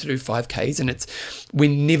beginners, we get them to do 5Ks, and we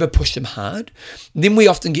never push them hard. Then we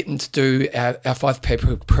often get them to do our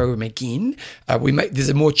 5K program again. There's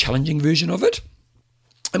a more challenging version of it.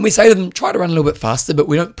 And we say to them, try to run a little bit faster, but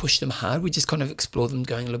we don't push them hard. We just kind of explore them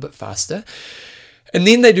going a little bit faster. And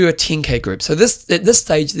then they do a 10K group. So at this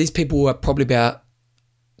stage, these people are probably about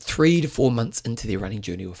 3 to 4 months into their running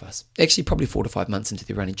journey with us. Actually, probably 4 to 5 months into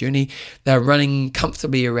their running journey. They're running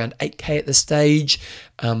comfortably around 8K at this stage,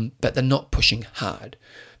 but they're not pushing hard.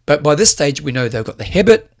 But by this stage, we know they've got the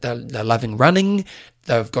habit, they're loving running,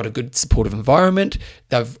 they've got a good supportive environment,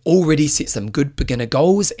 they've already set some good beginner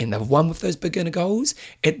goals, and they've won with those beginner goals.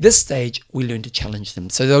 At this stage, we learn to challenge them.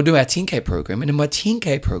 So they'll do our 10K program, and in my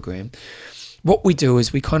 10K program, what we do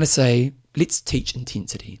is we kind of say, let's teach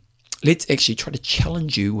intensity. Let's actually try to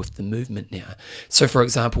challenge you with the movement now. So, for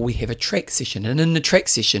example, we have a track session, and in the track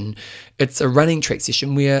session, it's a running track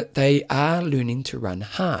session where they are learning to run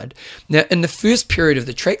hard. Now, in the first period of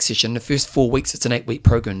the track session, the first 4 weeks, it's an 8-week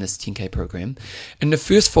program, this 10K program. In the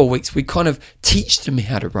first 4 weeks, we kind of teach them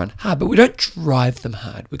how to run hard, but we don't drive them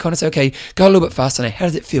hard. We kind of say, okay, go a little bit faster now. How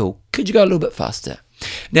does it feel? Could you go a little bit faster?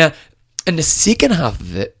 Now, in the second half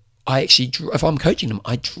of it, if I'm coaching them,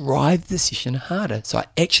 I drive the session harder. So I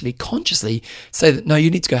actually consciously say that, no, you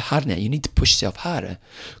need to go harder now. You need to push yourself harder,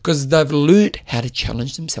 because they've learned how to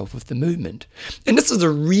challenge themselves with the movement. And this is a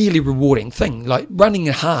really rewarding thing, like running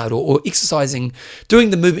hard or exercising, doing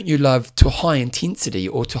the movement you love to high intensity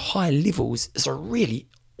or to high levels is a really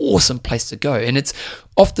awesome place to go. And it's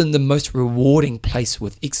often the most rewarding place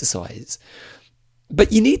with exercise.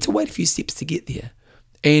 But you need to wait a few steps to get there.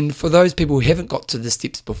 And for those people who haven't got to the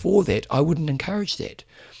steps before that, I wouldn't encourage that.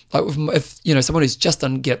 Like if someone who's just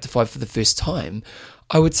done Get Up to 5 for the first time,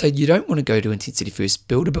 I would say you don't want to go to intensity first.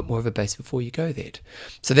 Build a bit more of a base before you go that.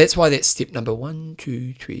 So that's why that's step number 1,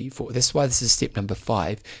 2, 3, 4. That's why this is step number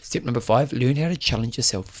 5. Step number 5, learn how to challenge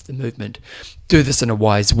yourself with the movement. Do this in a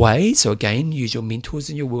wise way. So again, use your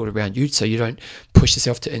mentors in your world around you so you don't push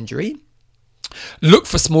yourself to injury. Look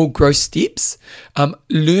for small growth steps.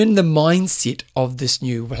 Learn the mindset of this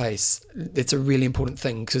new place. That's a really important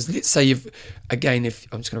thing, because let's say I'm just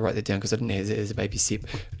going to write that down because I didn't have it as a baby step.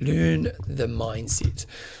 Learn the mindset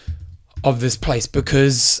of this place,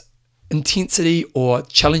 because intensity or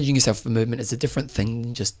challenging yourself for movement is a different thing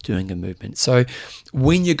than just doing a movement. So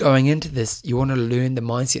when you're going into this, you want to learn the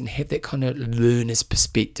mindset and have that kind of learner's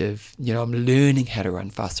perspective. I'm learning how to run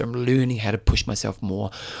faster. I'm learning how to push myself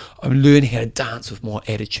more. I'm learning how to dance with more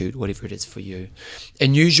attitude, whatever it is for you.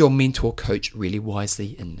 And use your mentor coach really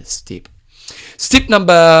wisely in this step. Step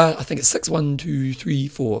number, I think it's 6, 1, 2, 3,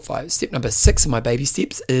 4, 5. Step number 6 in my baby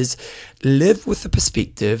steps is live with the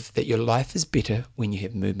perspective that your life is better when you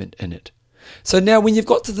have movement in it. So now when you've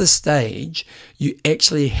got to this stage, you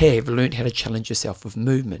actually have learned how to challenge yourself with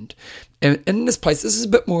movement. And in this place, this is a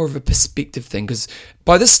bit more of a perspective thing, because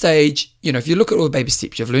by this stage, if you look at all the baby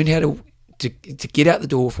steps, you've learned how to get out the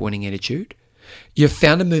door with a winning attitude. You've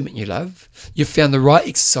found a movement you love. You've found the right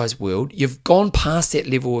exercise world. You've gone past that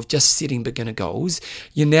level of just setting beginner goals.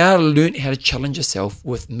 You now learned how to challenge yourself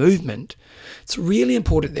with movement. It's really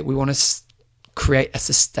important that we want to create a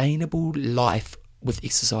sustainable life with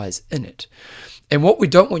exercise in it. And what we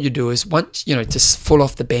don't want you to do is to fall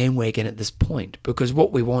off the bandwagon at this point, because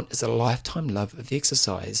what we want is a lifetime love of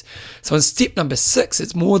exercise. So in step number 6,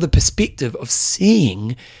 it's more the perspective of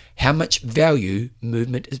seeing how much value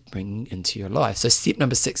movement is bringing into your life. So step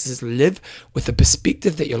number 6 is live with the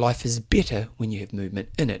perspective that your life is better when you have movement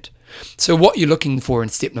in it. So what you're looking for in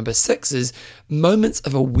step number 6 is moments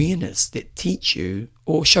of awareness that teach you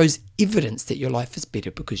or shows evidence that your life is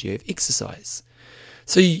better because you have exercise.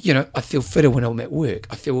 So, I feel fitter when I'm at work.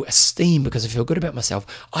 I feel esteemed because I feel good about myself.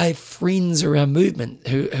 I have friends around movement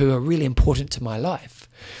who are really important to my life.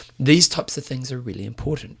 These types of things are really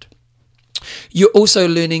important. You're also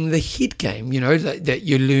learning the head game, that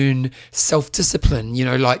you learn self-discipline.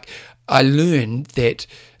 Like I learned that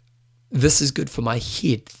this is good for my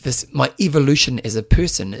head. My evolution as a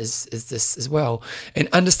person is this as well. And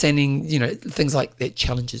understanding, things like that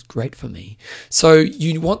challenge is great for me. So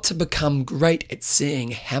you want to become great at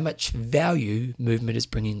seeing how much value movement is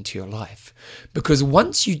bringing into your life. Because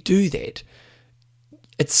once you do that,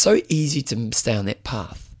 it's so easy to stay on that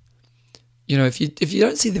path. You know, if you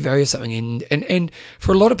don't see the value of something, and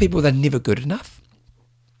for a lot of people, they're never good enough.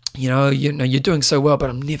 You know, you're doing so well, but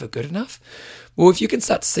I'm never good enough. Well, if you can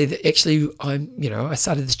start to see that actually I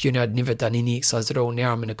started this journey, I'd never done any exercise at all.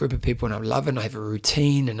 Now I'm in a group of people and I love it, and I have a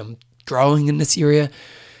routine and I'm growing in this area.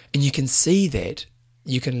 And you can see that,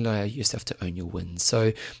 you can allow yourself to own your wins.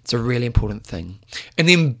 So it's a really important thing. And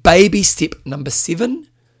then baby step number 7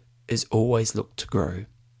 is always look to grow.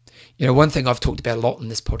 You know, one thing I've talked about a lot in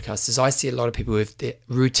this podcast is I see a lot of people with their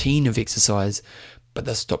routine of exercise, but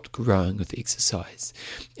they've stopped growing with exercise.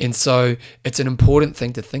 And so it's an important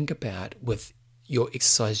thing to think about with your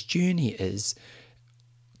exercise journey is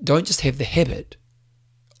don't just have the habit,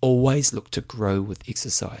 always look to grow with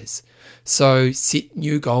exercise. So set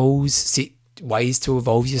new goals, set ways to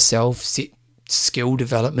evolve yourself, set skill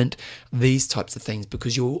development, these types of things,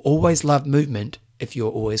 because you'll always love movement if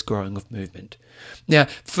you're always growing with movement. Now,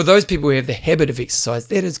 for those people who have the habit of exercise,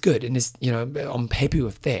 that is good, and I'm happy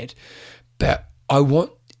with that. But I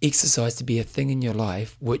want exercise to be a thing in your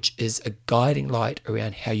life which is a guiding light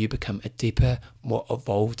around how you become a deeper, more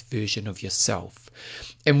evolved version of yourself.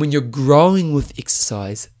 And when you're growing with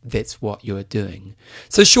exercise, that's what you're doing.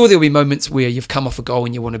 So sure, there'll be moments where you've come off a goal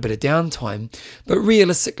and you want a bit of downtime, but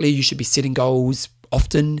realistically, you should be setting goals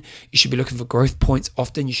often. You should be looking for growth points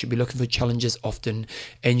often. You should be looking for challenges often,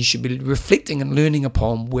 and you should be reflecting and learning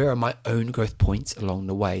upon where are my own growth points along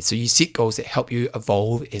the way. So you set goals that help you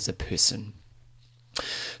evolve as a person.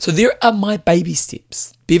 So there are my baby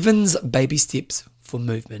steps, Bevan's baby steps for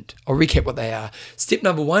movement. I'll recap what they are. Step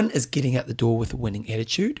number 1 is getting out the door with a winning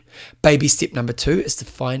attitude. Baby step number 2 is to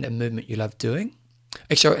find a movement you love doing.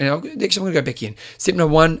 Actually, I'm going to go back in. Step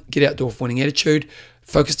number 1, get out the door with a winning attitude.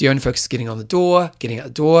 The only focus is getting on the door, getting out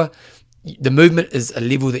the door. The movement is a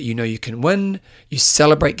level that you know you can win. You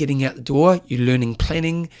celebrate getting out the door. You're learning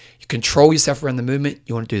planning. You control yourself around the movement.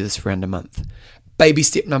 You want to do this for around a month. Baby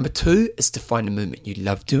step number 2 is to find a movement you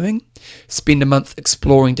love doing. Spend a month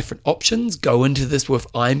exploring different options. Go into this with,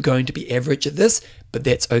 I'm going to be average at this, but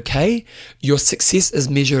that's okay. Your success is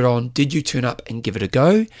measured on, did you turn up and give it a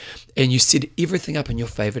go? And you set everything up in your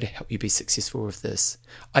favor to help you be successful with this.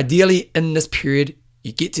 Ideally, in this period,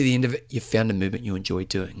 you get to the end of it, you've found a movement you enjoy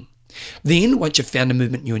doing. Then, once you've found a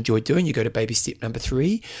movement you enjoy doing, you go to baby step number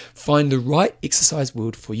 3, find the right exercise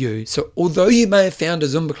world for you. So although you may have found a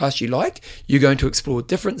Zumba class you like, you're going to explore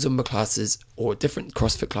different Zumba classes or different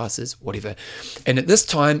CrossFit classes, whatever. And at this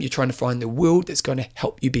time, you're trying to find the world that's going to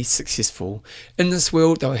help you be successful. In this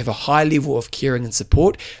world, they'll have a high level of caring and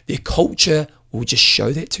support. Their culture will just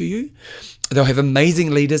show that to you. They'll have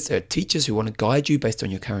amazing leaders, teachers who want to guide you based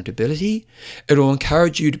on your current ability. It will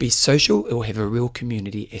encourage you to be social. It will have a real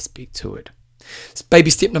community aspect to it. Baby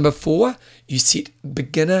step number 4, you set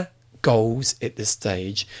beginner goals at this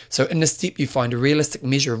stage. So in this step, you find a realistic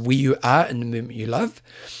measure of where you are in the movement you love,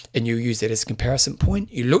 and you use that as a comparison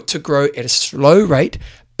point. You look to grow at a slow rate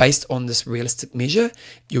based on this realistic measure.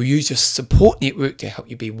 You'll use your support network to help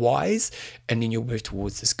you be wise, and then you'll move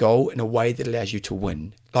towards this goal in a way that allows you to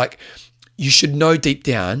win. Like, you should know deep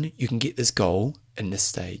down you can get this goal in this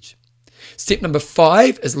stage. Step number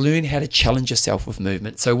 5 is learn how to challenge yourself with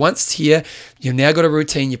movement. So once it's here, you've now got a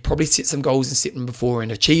routine. You've probably set some goals in step number 4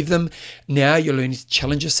 and achieved them. Now you're learning to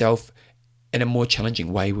challenge yourself in a more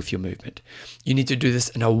challenging way with your movement. You need to do this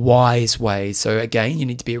in a wise way. So again, you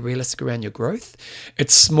need to be realistic around your growth.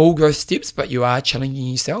 It's small growth steps, but you are challenging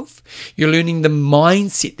yourself. You're learning the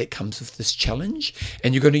mindset that comes with this challenge,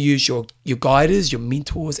 and you're going to use your guiders, your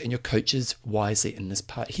mentors, and your coaches wisely in this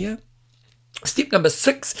part here. Step number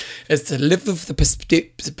 6 is to live with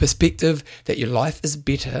the perspective that your life is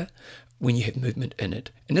better when you have movement in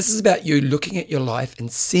it. And this is about you looking at your life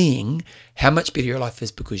and seeing how much better your life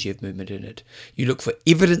is because you have movement in it. You look for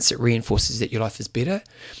evidence that reinforces that your life is better.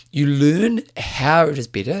 You learn how it is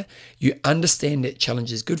better. You understand that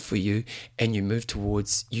challenge is good for you, and you move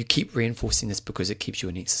towards, you keep reinforcing this because it keeps you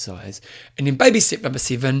in exercise. And then baby step number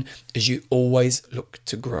 7 is you always look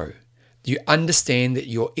to grow. You understand that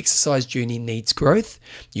your exercise journey needs growth.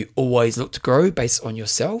 You always look to grow based on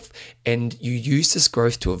yourself, and you use this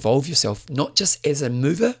growth to evolve yourself, not just as a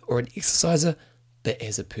mover or an exerciser, but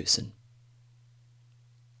as a person.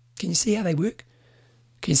 Can you see how they work?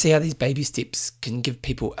 Can you see how these baby steps can give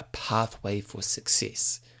people a pathway for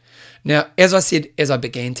success? Now, as I said, as I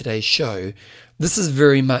began today's show, this is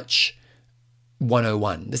very much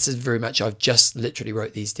 101. This is very much, I've just literally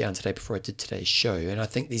wrote these down today before I did today's show, and I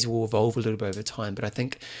think these will evolve a little bit over time, but I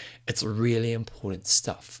think it's really important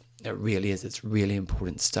stuff. It really is. It's really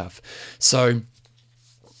important stuff. So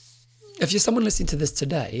if you're someone listening to this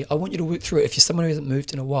today, I want you to work through it. If you're someone who hasn't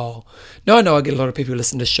moved in a while, now I know I get a lot of people who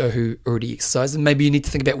listen to the show who already exercise, and maybe you need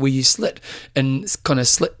to think about where you slit and kind of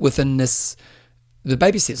slit within the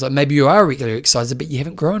baby steps. Like maybe you are a regular exerciser, but you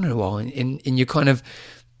haven't grown in a while, and you're kind of,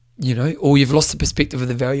 or you've lost the perspective of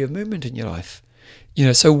the value of movement in your life.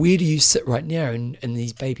 So where do you sit right now in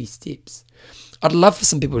these baby steps? I'd love for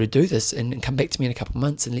some people to do this and come back to me in a couple of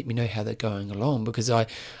months and let me know how they're going along, because I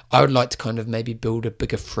would like to kind of maybe build a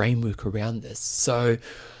bigger framework around this. So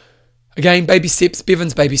again, baby steps,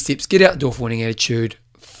 Bevan's baby steps, get out the door for winning attitude,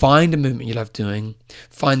 find a movement you love doing,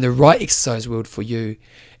 find the right exercise world for you.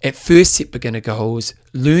 At first, set beginner goals,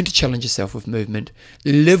 learn to challenge yourself with movement,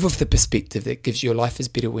 live with the perspective that gives your life is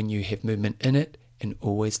better when you have movement in it, and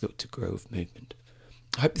always look to grow with movement.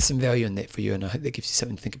 I hope there's some value in that for you, and I hope that gives you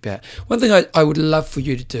something to think about. One thing I would love for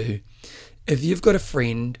you to do, if you've got a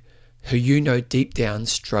friend who deep down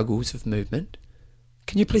struggles with movement,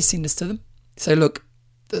 can you please send this to them? Say, look,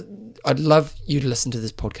 I'd love you to listen to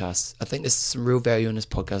this podcast. I think there's some real value in this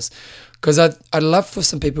podcast, because I'd love for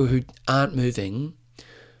some people who aren't moving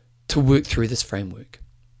to work through this framework.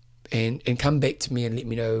 And come back to me and let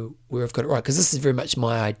me know where I've got it right, because this is very much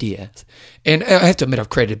my idea. And I have to admit, I've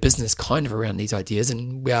created a business kind of around these ideas,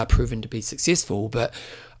 and we are proven to be successful, but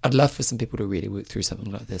I'd love for some people to really work through something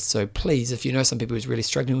like this. So please, if you know some people who's really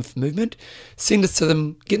struggling with movement, send this to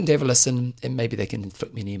them, get them to have a listen, and maybe they can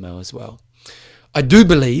flick me an email as well. I do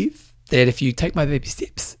believe that if you take my baby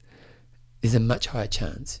steps, there's a much higher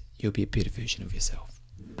chance you'll be a better version of yourself.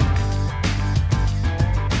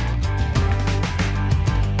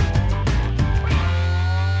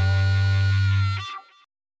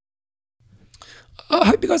 I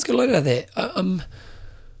hope you guys got a lot out of that. I'm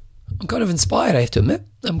kind of inspired, I have to admit.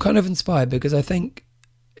 I'm kind of inspired because I think,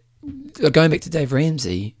 going back to Dave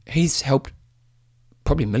Ramsey, he's helped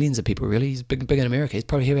probably millions of people, really. He's big in America.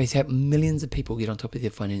 He's helped millions of people get on top of their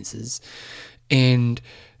finances. And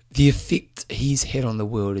the effect he's had on the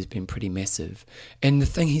world has been pretty massive. And the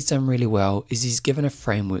thing he's done really well is he's given a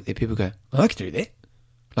framework that people go, I can do that.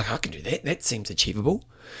 I can do that. That seems achievable.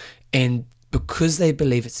 And because they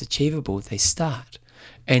believe it's achievable, they start.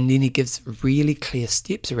 And then he gives really clear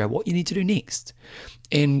steps around what you need to do next.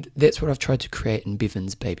 And that's what I've tried to create in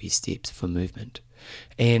Bevan's baby steps for movement.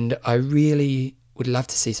 And I really would love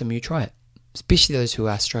to see some of you try it, especially those who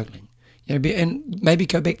are struggling. And maybe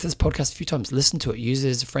go back to this podcast a few times, listen to it, use it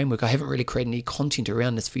as a framework. I haven't really created any content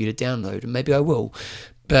around this for you to download, and maybe I will.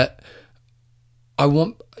 But I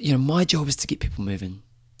want, my job is to get people moving.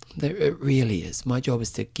 It really is. My job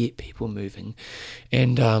is to get people moving.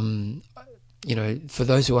 And, for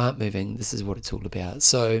those who aren't moving, this is what it's all about.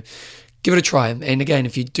 So give it a try. And again,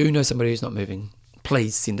 if you do know somebody who's not moving,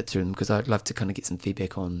 please send it to them, because I'd love to kind of get some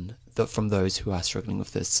feedback from those who are struggling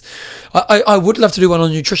with this. I would love to do one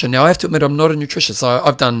on nutrition. Now, I have to admit, I'm not a nutritionist. So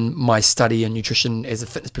I've done my study in nutrition as a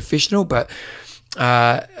fitness professional, but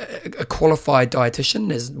a qualified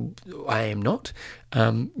dietitian I am not.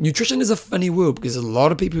 Nutrition is a funny world, because there's a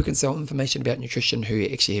lot of people who can sell information about nutrition who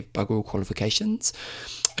actually have bugger all qualifications.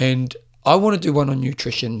 And I want to do one on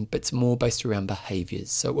nutrition, but it's more based around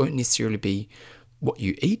behaviours. So it won't necessarily be what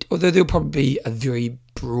you eat, although there'll probably be a very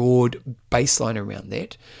broad baseline around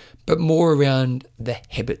that, but more around the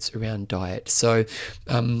habits around diet. So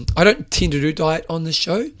I don't tend to do diet on the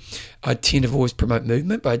show. I tend to always promote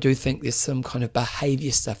movement, but I do think there's some kind of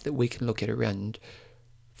behaviour stuff that we can look at around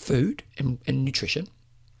food and nutrition,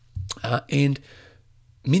 and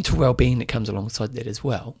mental well-being that comes alongside that as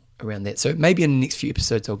well, around that. So maybe in the next few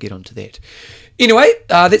episodes I'll get onto that. Anyway,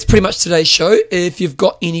 that's pretty much today's show. If you've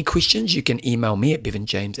got any questions, you can email me at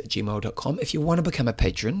bevanjames@gmail.com. If you want to become a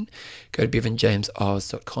patron, go to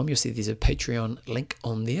bevanjameseyles.com. You'll see there's a Patreon link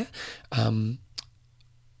on there.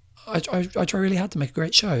 I try really hard to make a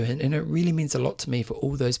great show, and it really means a lot to me for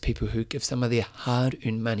all those people who give some of their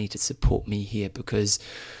hard-earned money to support me here, because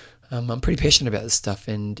I'm pretty passionate about this stuff,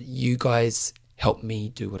 and you guys help me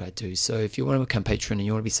do what I do. So if you want to become patron and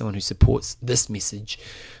you want to be someone who supports this message,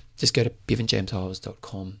 just go to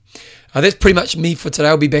bevanjameseyles.com. That's pretty much me for today.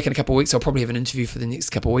 I'll be back in a couple of weeks. I'll probably have an interview for the next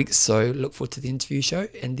couple of weeks, so look forward to the interview show,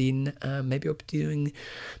 and then maybe I'll be doing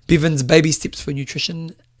Bevan's baby steps for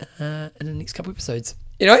nutrition in the next couple of episodes.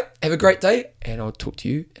 Anyway, have a great day, and I'll talk to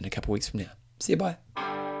you in a couple of weeks from now. See you, bye.